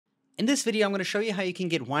In this video, I'm going to show you how you can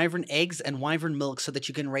get wyvern eggs and wyvern milk so that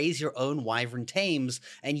you can raise your own wyvern tames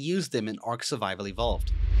and use them in Ark Survival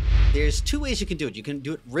Evolved. There's two ways you can do it. You can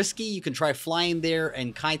do it risky. You can try flying there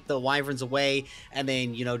and kite the wyverns away and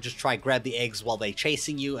then, just try grab the eggs while they're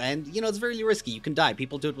chasing you. And, it's very risky. You can die.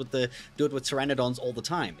 People do it with pteranodons all the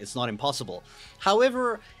time. It's not impossible.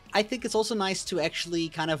 However, I think it's also nice to actually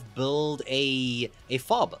kind of build a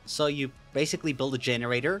fob. So you basically build a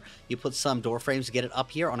generator, you put some door frames to get it up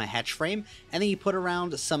here on a hatch frame, and then you put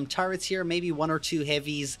around some turrets here, maybe 1 or 2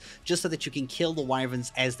 heavies, just so that you can kill the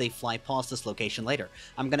wyverns as they fly past this location later.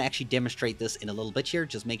 I'm going to actually demonstrate this in a little bit here.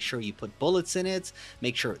 Just make sure you put bullets in it,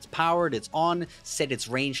 make sure it's powered, it's on, set its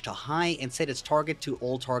range to high, and set its target to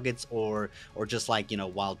all targets or just like,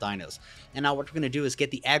 wild dinos. And now what we're going to do is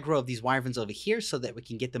get the aggro of these wyverns over here so that we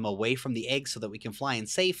can get them away from the egg so that we can fly in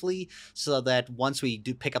safely, so that once we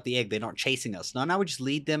do pick up the egg, they aren't chasing us. Now we just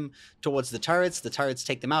lead them towards the turrets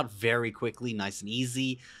take them out very quickly, nice and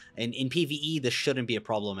easy, and in PvE this shouldn't be a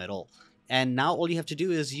problem at all. And now all you have to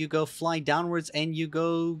do is you go fly downwards and you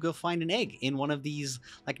go find an egg in one of these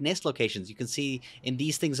like nest locations. You can see in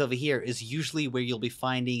these things over here is usually where you'll be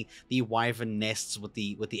finding the wyvern nests with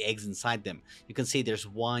the eggs inside them. You can see there's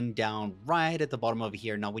one down right at the bottom over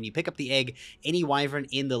here. Now when you pick up the egg, any wyvern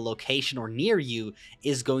in the location or near you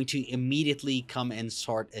is going to immediately come and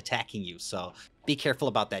start attacking you. So be careful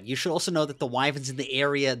about that. You should also know that the wyverns in the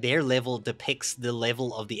area, their level depicts the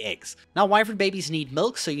level of the eggs. Now, wyvern babies need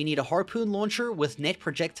milk, so you need a harpoon launcher with net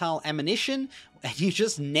projectile ammunition, and you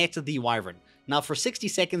just net the wyvern. Now, for 60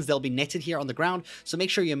 seconds, they'll be netted here on the ground, so make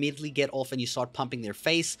sure you immediately get off and you start pumping their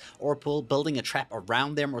face or building a trap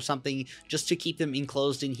around them or something just to keep them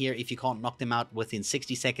enclosed in here if you can't knock them out within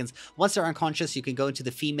 60 seconds. Once they're unconscious, you can go into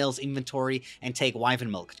the female's inventory and take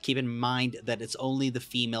wyvern milk. Keep in mind that it's only the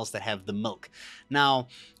females that have the milk. Now,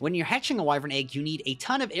 when you're hatching a wyvern egg, you need a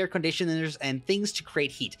ton of air conditioners and things to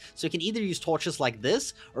create heat. So you can either use torches like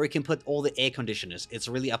this, or you can put all the air conditioners. It's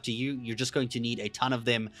really up to you. You're just going to need a ton of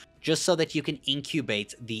them just so that you can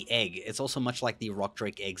incubate the egg. It's also much like the rock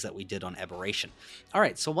drake eggs that we did on Aberration.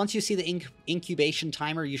 Alright, so once you see the incubation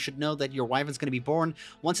timer, you should know that your wyvern's going to be born.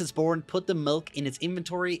 Once it's born, put the milk in its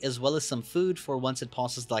inventory as well as some food for once it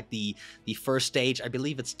passes like the first stage. I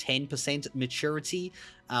believe it's 10% maturity.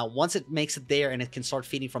 Once it makes it there and it can start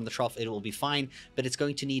feeding from the trough, it will be fine, but it's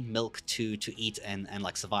going to need milk to eat and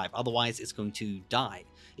like survive. Otherwise, it's going to die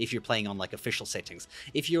if you're playing on like official settings.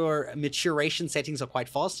 If your maturation settings are quite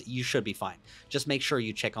fast, you should be fine. Just make sure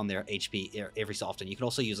you check on their HP every so often. You can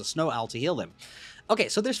also use a snow owl to heal them. Okay,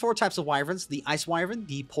 so there's 4 types of wyverns. The ice wyvern,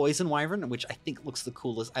 the poison wyvern, which I think looks the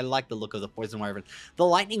coolest. I like the look of the poison wyvern. The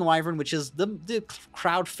lightning wyvern, which is the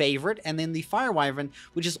crowd favorite, and then the fire wyvern,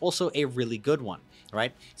 which is also a really good one,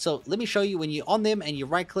 right? So let me show you. When you're on them and you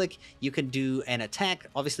right click, you can do an attack.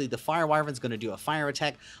 Obviously the fire wyvern is going to do a fire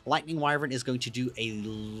attack. Lightning wyvern is going to do a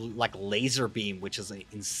like laser beam, which is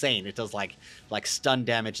insane. It does like stun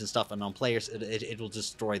damage and stuff, and on players it will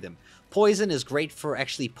destroy them. Poison is great for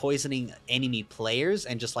actually poisoning enemy players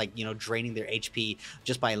and just like, draining their HP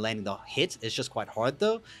just by landing the hit. It's just quite hard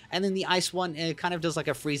though. And then the ice one, it kind of does like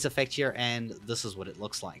a freeze effect here, and this is what it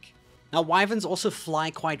looks like. Now, wyverns also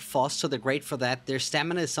fly quite fast, so they're great for that. Their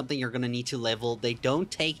stamina is something you're going to need to level. They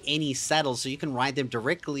don't take any saddles, so you can ride them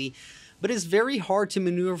directly, but it's very hard to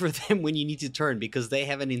maneuver them when you need to turn because they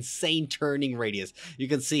have an insane turning radius. You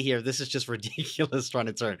can see here, this is just ridiculous trying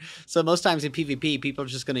to turn. So most times in PvP, people are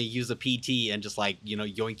just going to use a PT and just like,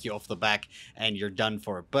 yoink you off the back and you're done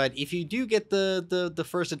for it. But if you do get the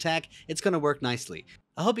first attack, it's going to work nicely.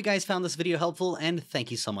 I hope you guys found this video helpful, and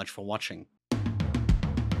thank you so much for watching.